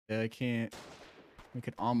I can't. We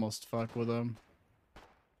could almost fuck with them.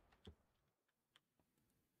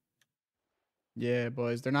 Yeah,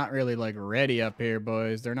 boys. They're not really, like, ready up here,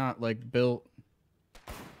 boys. They're not, like, built.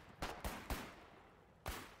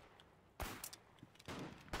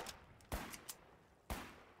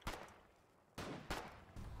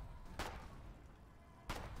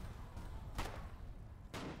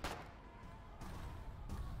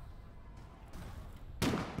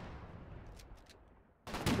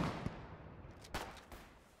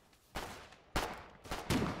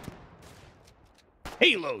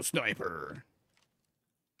 Halo sniper.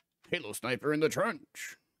 Halo sniper in the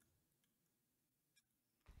trench.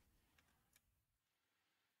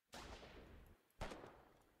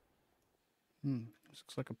 This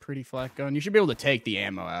looks like a pretty flat gun. You should be able to take the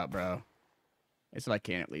ammo out, bro. It's like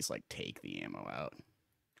I can at least like take the ammo out.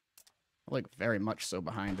 Like very much so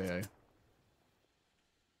behind a.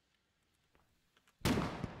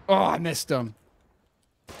 Oh, I missed him.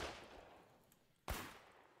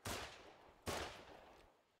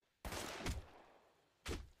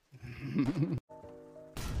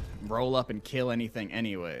 Roll up and kill anything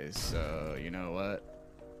anyways, so you know what?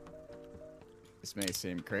 This may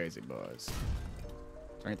seem crazy, boys. Is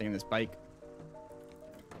there anything in this bike?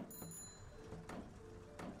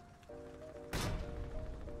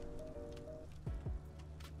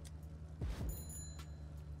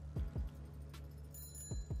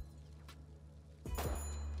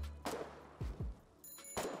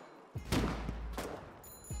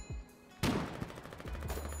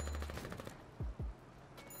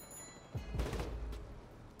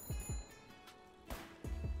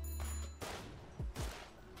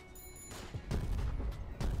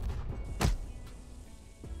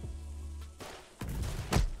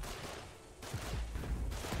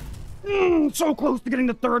 So close to getting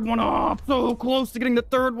the third one off. So close to getting the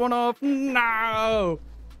third one off. No.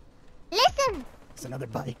 Listen. It's another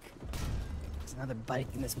bike. It's another bike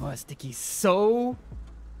in this more sticky. So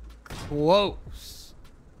close.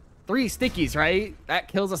 3 stickies, right? That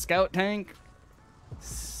kills a scout tank.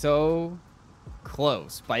 So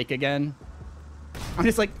close. Bike again. I'm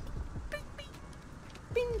just like, bing, bing,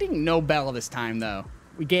 bing, ding. No bell this time, though.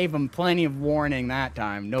 We gave him plenty of warning that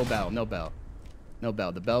time. No bell, no bell. No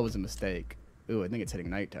bell. The bell was a mistake. Ooh, I think it's hitting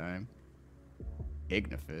nighttime.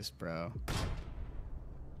 Ignifus, bro.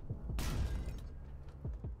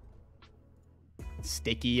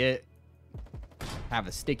 Sticky it. Have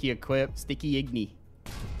a sticky equip. Sticky Igni.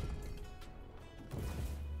 I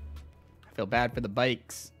feel bad for the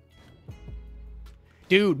bikes.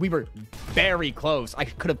 Dude, we were very close. I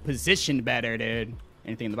could have positioned better, dude.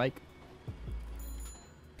 Anything in the bike?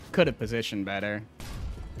 Could have positioned better.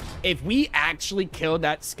 If we actually killed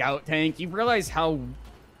that scout tank, you realize how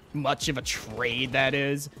much of a trade that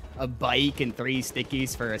is? A bike and 3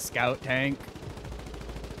 stickies for a scout tank.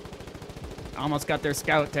 Almost got their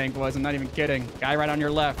scout tank, boys. I'm not even kidding. Guy right on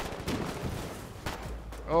your left.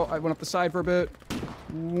 Oh, I went up the side for a bit.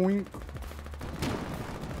 Wink.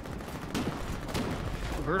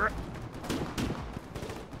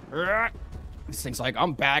 This thing's like,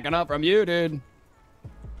 I'm backing up from you, dude.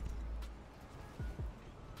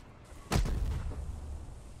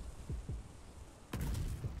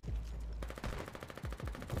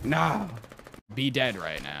 No. Be dead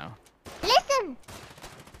right now. Listen.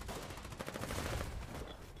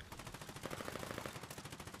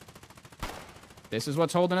 This is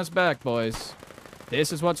what's holding us back, boys.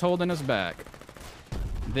 This is what's holding us back.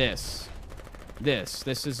 That's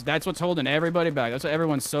what's holding everybody back. That's what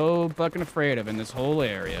everyone's so fucking afraid of in this whole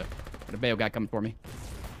area. Got a bail guy coming for me.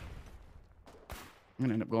 I'm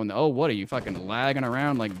gonna end up going, oh, what are you fucking lagging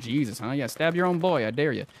around like Jesus, huh? Yeah, stab your own boy, I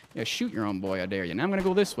dare you. Yeah, shoot your own boy, I dare you. Now I'm gonna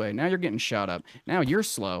go this way. Now you're getting shot up. Now you're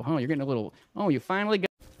slow, huh? You're getting a little, oh, you finally got...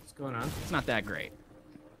 What's going on? It's not that great.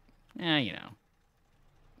 Yeah, you know.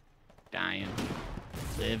 Dying.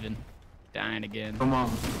 Living. Dying again. Come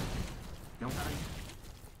on. Don't die.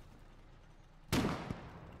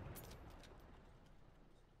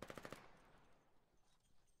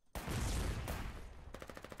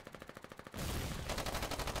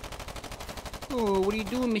 Oh, what are you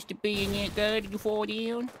doing, Mr. Bayonet guy? Did you fall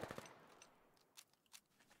down?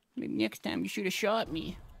 Maybe next time you should have shot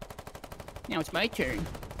me. Now it's my turn.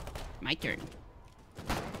 My turn.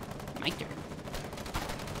 My turn.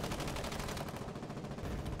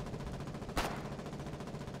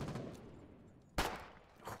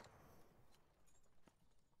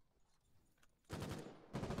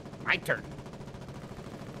 My turn.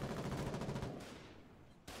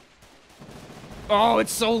 Oh,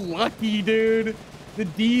 it's so lucky, dude. The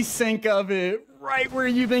desync of it, right where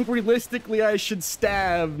you think realistically I should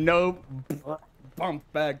stab. Nope. bump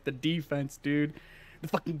back the defense, dude. The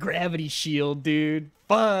fucking gravity shield, dude.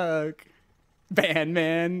 Fuck.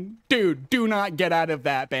 Bandman. Dude, do not get out of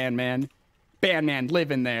that, Bandman. Bandman,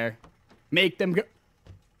 live in there. Make them go.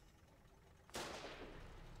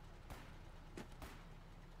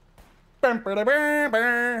 Bandman,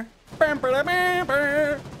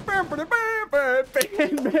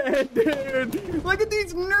 dude. Look at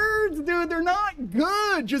these nerds, dude. They're not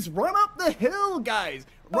good. Just run up the hill, guys.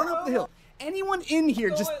 Run up the hill. Anyone in here,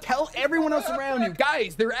 just tell everyone else around you.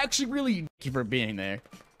 Guys, they're actually really... Thank you for being there.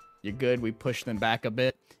 You're good. We pushed them back a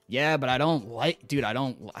bit. Yeah, but I don't like... Dude, I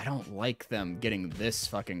don't like them getting this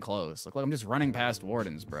fucking close. Look, I'm just running past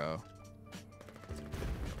wardens, bro.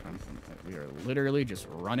 We are literally just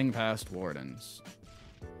running past wardens.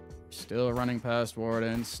 Still running past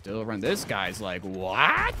wardens. Still run. This guy's like,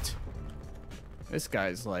 what? This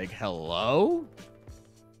guy's like, hello?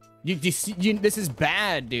 This is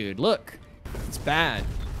bad, dude. Look. It's bad.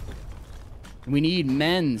 We need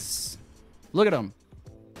men's. Look at them.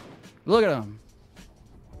 Look at them.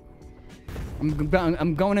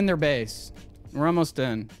 I'm going in their base. We're almost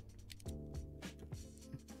in.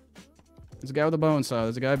 There's a guy with a bow and saw.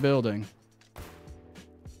 There's a guy building.